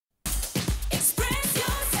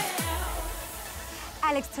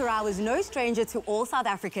Alex Torrao is no stranger to all South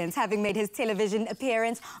Africans, having made his television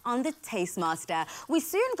appearance on The Tastemaster. We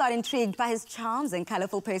soon got intrigued by his charms and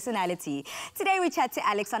colourful personality. Today we chat to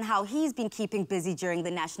Alex on how he's been keeping busy during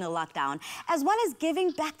the national lockdown, as well as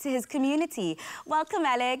giving back to his community. Welcome,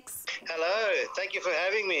 Alex. Hello, thank you for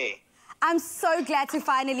having me. I'm so glad to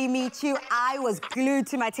finally meet you. I was glued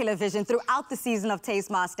to my television throughout the season of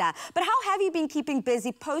Tastemaster. But how have you been keeping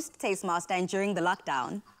busy post-Tastemaster and during the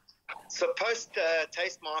lockdown? So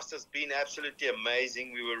post-Tastemaster's been absolutely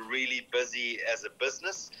amazing. We were really busy as a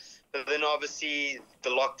business. But then obviously the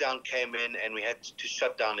lockdown came in and we had to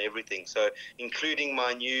shut down everything. So including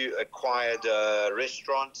my new acquired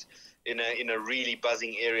restaurant in a really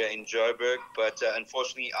buzzing area in Joburg, but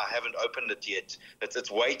unfortunately I haven't opened it yet. It's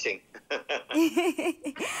waiting.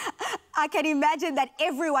 I can imagine that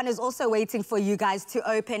everyone is also waiting for you guys to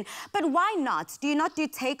open. But why not? Do you not do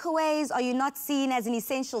takeaways? Are you not seen as an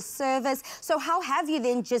essential service? So how have you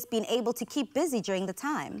then just been able to keep busy during the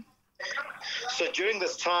time? So during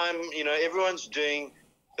this time, you know, everyone's doing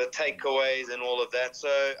the takeaways and all of that. So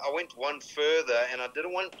I went one further and I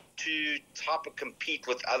didn't want to type of compete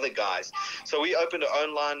with other guys. So we opened an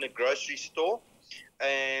online grocery store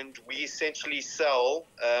and we essentially sell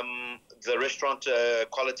the restaurant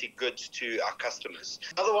quality goods to our customers.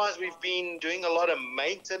 Otherwise, we've been doing a lot of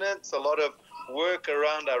maintenance, a lot of work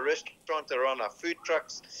around our restaurant, around our food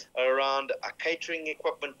trucks, around our catering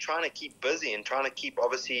equipment, trying to keep busy and trying to keep,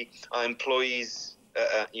 obviously, our employees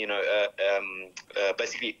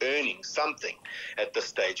basically earning something at this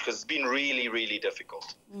stage, because it's been really, really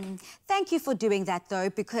difficult. Thank you for doing that, though,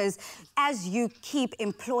 because as you keep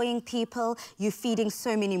employing people, you're feeding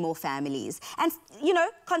so many more families. And, you know,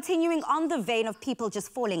 continuing on the vein of people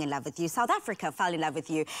just falling in love with you, South Africa fell in love with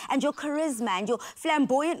you, and your charisma and your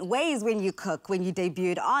flamboyant ways when you cook, when you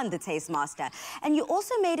debuted on The Tastemaster. And you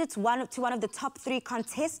also made it to one of the top 3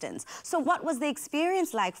 contestants. So what was the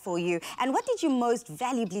experience like for you, and what did you most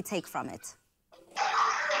valuably take from it?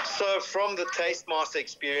 So from the Tastemaster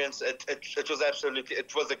experience, it was absolutely,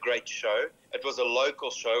 it was a great show. It was a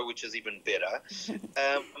local show, which is even better.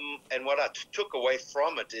 And what I took away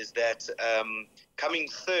from it is that coming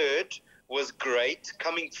third was great.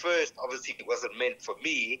 Coming first, obviously, it wasn't meant for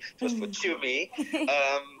me. It was for Chumi.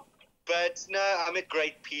 But no, I met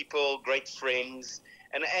great people, great friends.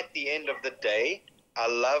 And at the end of the day, I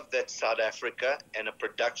love that South Africa and a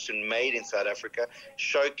production made in South Africa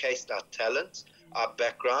showcased our talent, our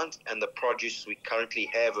background, and the produce we currently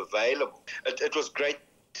have available. It was great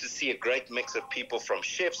to see a great mix of people, from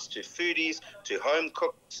chefs to foodies to home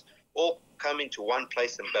cooks, all come into one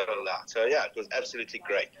place and battle out. So yeah, it was absolutely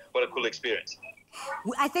great. What a cool experience.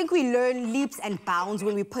 I think we learn leaps and bounds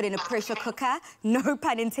when we put in a pressure cooker, no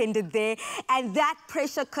pun intended there, and that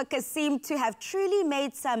pressure cooker seemed to have truly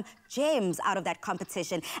made some gems out of that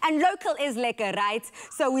competition. And local is lekker, right?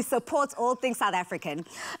 So we support all things South African.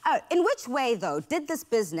 In which way, though, did this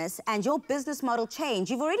business and your business model change?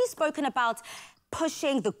 You've already spoken about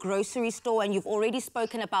pushing the grocery store, and you've already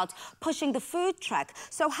spoken about pushing the food truck.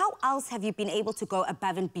 So how else have you been able to go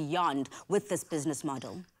above and beyond with this business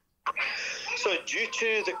model? So due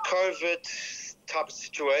to the COVID type of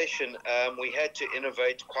situation, we had to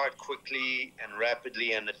innovate quite quickly and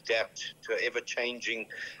rapidly and adapt to ever-changing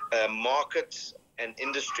markets and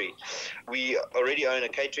industry. We already own a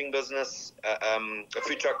catering business, a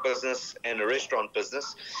food truck business, and a restaurant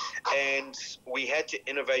business, and we had to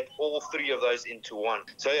innovate all 3 of those into one.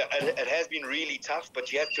 So it has been really tough,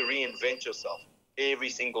 but you have to reinvent yourself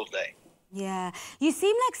every single day. Yeah, you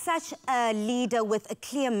seem like such a leader with a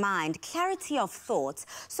clear mind, clarity of thought.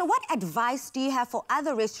 So what advice do you have for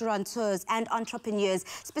other restaurateurs and entrepreneurs,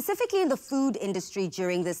 specifically in the food industry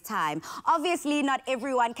during this time? Obviously, not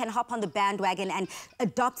everyone can hop on the bandwagon and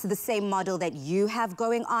adopt the same model that you have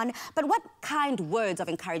going on, but what kind words of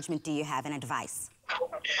encouragement do you have and advice?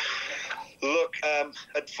 Look,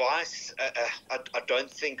 advice, I don't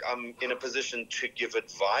think I'm in a position to give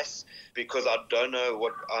advice, because I don't know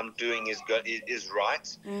what I'm doing is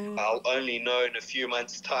right. I'll only know in a few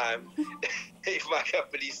months' time if my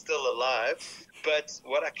company's still alive. But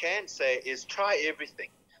what I can say is try everything.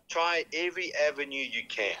 Try every avenue you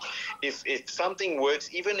can. If something works,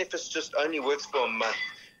 even if it's just only works for a month,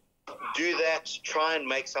 do that. Try and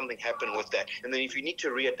make something happen with that. And then if you need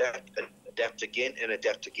to adapt again and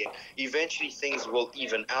adapt again, eventually things will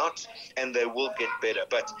even out and they will get better.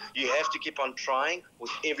 But you have to keep on trying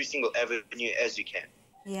with every single avenue as you can.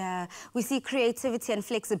 Yeah, we see creativity and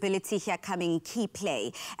flexibility here coming key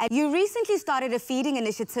play. And you recently started a feeding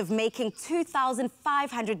initiative making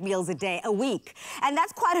 2,500 meals a week. And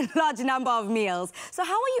that's quite a large number of meals. So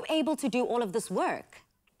how are you able to do all of this work?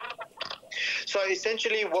 So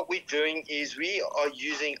essentially what we're doing is we are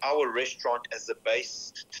using our restaurant as the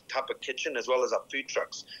base type of kitchen, as well as our food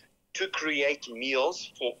trucks, to create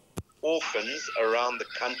meals for orphans around the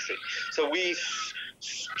country. So we've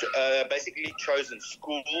basically chosen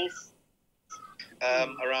schools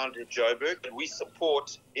around Joburg, and we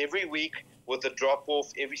support every week with a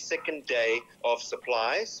drop-off every second day of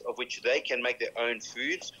supplies, of which they can make their own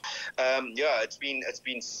foods. It's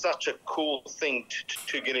been such a cool thing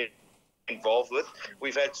to get involved with.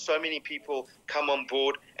 We've had so many people come on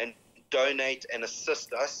board and donate and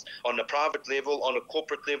assist us on a private level. On a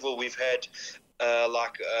corporate level, we've had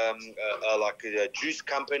juice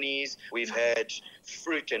companies, we've had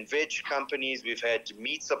fruit and veg companies, we've had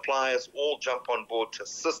meat suppliers all jump on board to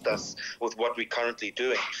assist us with what we're currently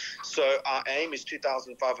doing. So our aim is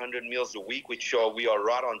 2,500 meals a week, which we are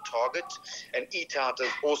right on target. And Eat Out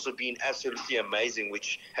has also been absolutely amazing,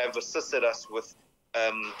 which have assisted us with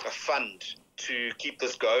a fund to keep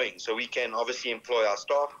this going, so we can obviously employ our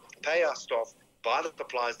staff, pay our staff, buy the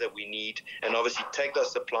supplies that we need, and obviously take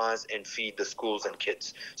those supplies and feed the schools and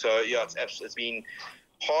kids. So yeah, it's been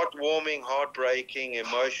heartwarming, heartbreaking,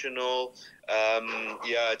 emotional.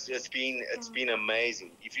 It's been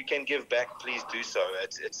amazing. If you can give back, please do so.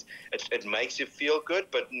 It makes you feel good,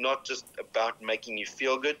 but not just about making you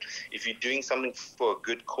feel good. If you're doing something for a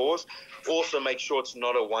good cause, also make sure it's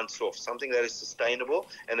not a once-off, something that is sustainable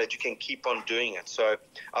and that you can keep on doing it. So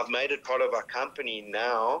I've made it part of our company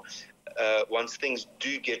now. Once things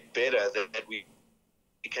do get better, that we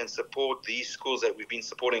can support these schools that we've been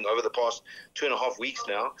supporting over the past 2.5 weeks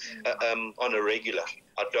now on a regular.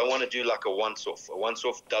 I don't want to do like a once-off. A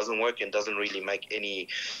once-off doesn't work and doesn't really make any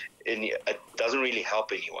it doesn't really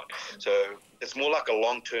help anyone. So it's more like a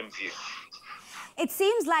long-term view. It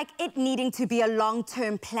seems like it needing to be a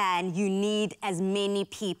long-term plan, you need as many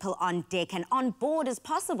people on deck and on board as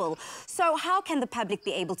possible. So how can the public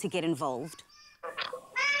be able to get involved?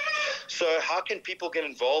 So how can people get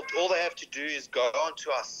involved? All they have to do is go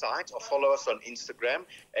onto our site or follow us on Instagram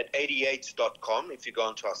at 88s.com if you go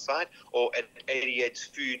onto our site, or at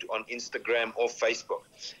 88sfood on Instagram or Facebook.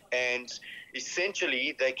 And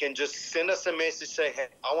essentially, they can just send us a message, say, hey,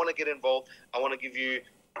 I want to get involved. I want to give you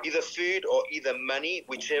either food or either money,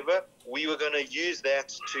 whichever. We were going to use that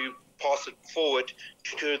to pass it forward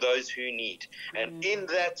to those who need. And in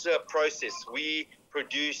that process, we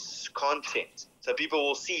produce content, so people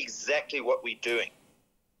will see exactly what we're doing.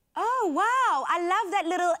 Oh, wow. I love that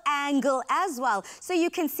little angle as well. So you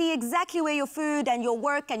can see exactly where your food and your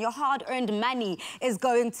work and your hard-earned money is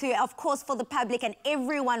going to, of course, for the public and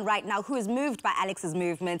everyone right now who is moved by Alex's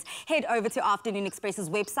movement. Head over to Afternoon Express's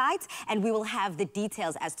website and we will have the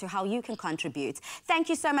details as to how you can contribute. Thank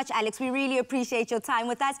you so much, Alex. We really appreciate your time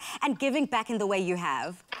with us and giving back in the way you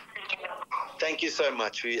have. Thank you so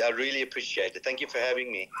much. I really appreciate it. Thank you for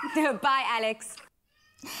having me. Bye, Alex.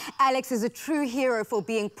 Alex is a true hero for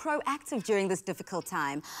being proactive during this difficult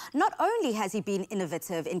time. Not only has he been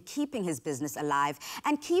innovative in keeping his business alive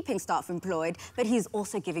and keeping staff employed, but he's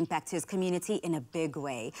also giving back to his community in a big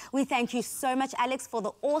way. We thank you so much, Alex, for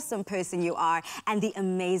the awesome person you are and the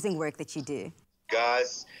amazing work that you do.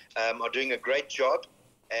 Guys are doing a great job.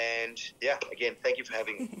 And yeah, again, thank you for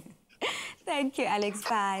having me. Thank you, Alex.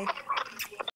 Bye.